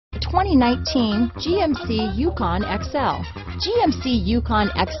2019 GMC Yukon XL. GMC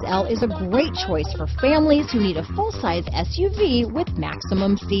Yukon XL is a great choice for families who need a full-size SUV with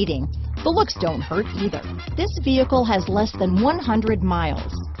maximum seating. The looks don't hurt either. This vehicle has less than 100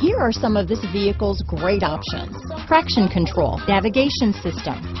 miles. Here are some of this vehicle's great options: traction control, navigation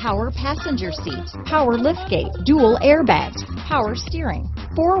system, power passenger seat, power liftgate, dual airbags, power steering,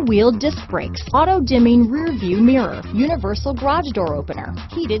 four-wheel disc brakes, auto-dimming rear view mirror, universal garage door opener,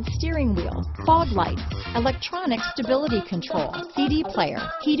 heated steering wheel, fog lights, electronic stability control, CD player,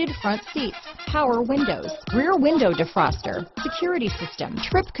 heated front seats, power windows, rear window defroster, security system,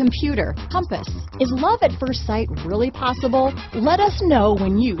 trip computer, compass. Is love at first sight really possible? Let us know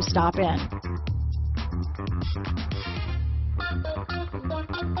when you stop in.